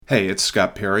Hey, it's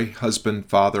Scott Perry, husband,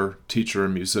 father, teacher,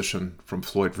 and musician from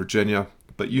Floyd, Virginia.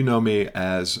 But you know me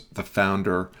as the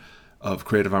founder of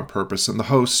Creative on Purpose and the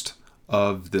host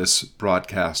of this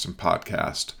broadcast and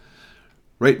podcast.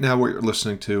 Right now, what you're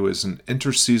listening to is an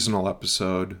interseasonal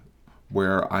episode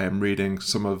where I am reading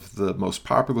some of the most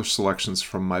popular selections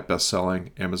from my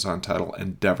best-selling Amazon title,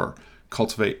 Endeavor,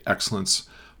 Cultivate Excellence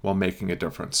While Making a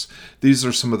Difference. These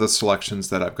are some of the selections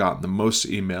that I've gotten the most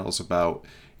emails about,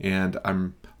 and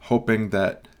I'm hoping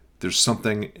that there's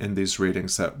something in these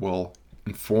readings that will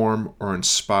inform or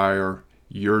inspire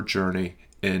your journey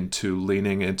into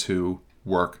leaning into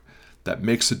work that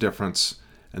makes a difference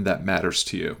and that matters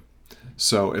to you.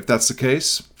 So if that's the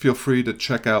case, feel free to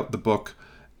check out the book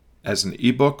as an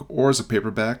ebook or as a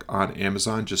paperback on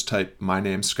Amazon. Just type my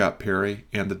name, Scott Perry,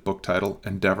 and the book title,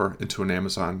 Endeavor, into an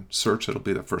Amazon search. It'll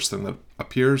be the first thing that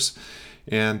appears.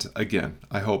 And again,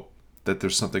 I hope that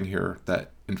there's something here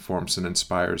that informs and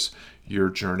inspires your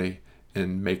journey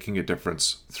in making a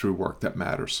difference through work that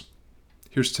matters.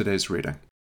 Here's today's reading.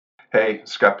 Hey,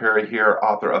 Scott Perry here,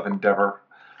 author of Endeavor.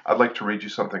 I'd like to read you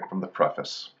something from the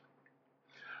preface.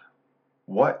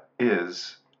 What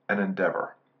is an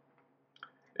endeavor?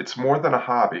 It's more than a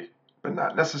hobby, but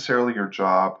not necessarily your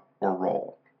job or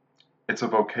role. It's a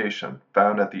vocation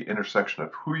found at the intersection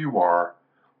of who you are,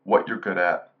 what you're good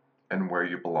at, and where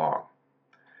you belong.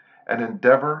 An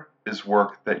endeavor is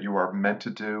work that you are meant to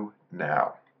do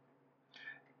now.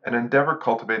 An endeavor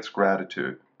cultivates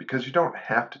gratitude because you don't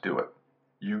have to do it.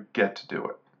 You get to do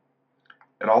it.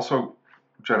 It also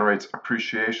generates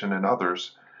appreciation in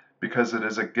others because it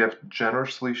is a gift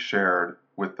generously shared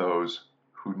with those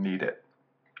who need it.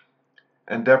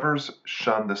 Endeavors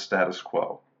shun the status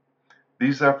quo.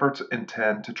 These efforts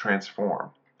intend to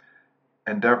transform.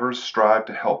 Endeavors strive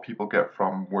to help people get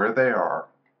from where they are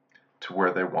to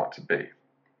where they want to be.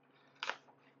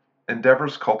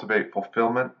 Endeavors cultivate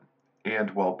fulfillment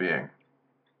and well-being.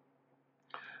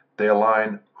 They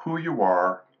align who you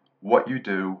are, what you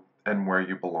do, and where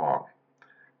you belong.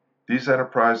 These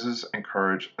enterprises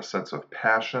encourage a sense of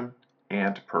passion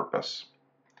and purpose.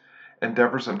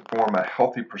 Endeavors inform a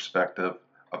healthy perspective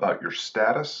about your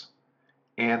status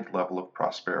and level of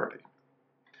prosperity.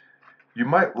 You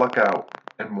might luck out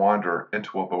and wander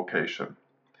into a vocation,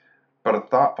 but a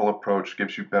thoughtful approach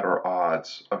gives you better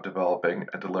odds of developing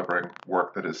and delivering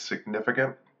work that is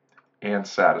significant and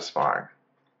satisfying.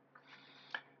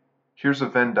 Here's a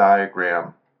Venn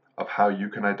diagram of how you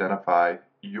can identify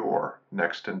your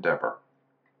next endeavor.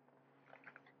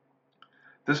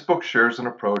 This book shares an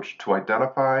approach to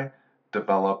identify,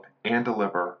 develop, and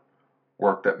deliver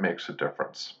work that makes a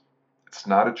difference. It's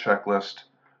not a checklist,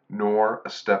 nor a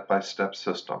step-by-step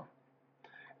system.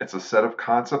 It's a set of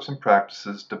concepts and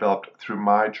practices developed through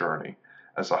my journey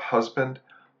as a husband,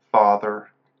 father,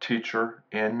 teacher,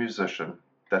 and musician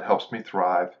that helps me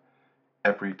thrive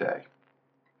every day.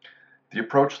 The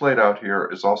approach laid out here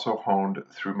is also honed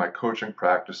through my coaching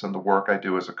practice and the work I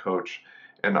do as a coach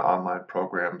in online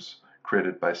programs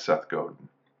created by Seth Godin.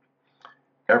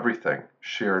 Everything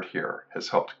shared here has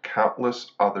helped countless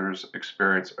others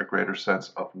experience a greater sense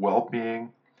of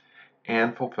well-being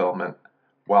and fulfillment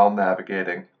while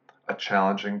navigating a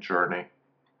challenging journey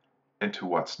into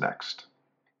what's next.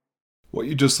 What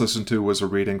you just listened to was a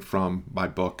reading from my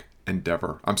book,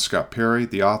 Endeavor. I'm Scott Perry,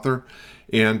 the author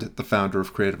and the founder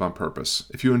of Creative on Purpose.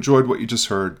 If you enjoyed what you just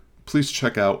heard, please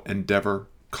check out Endeavor,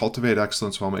 Cultivate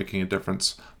Excellence While Making a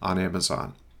Difference on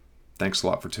Amazon. Thanks a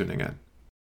lot for tuning in.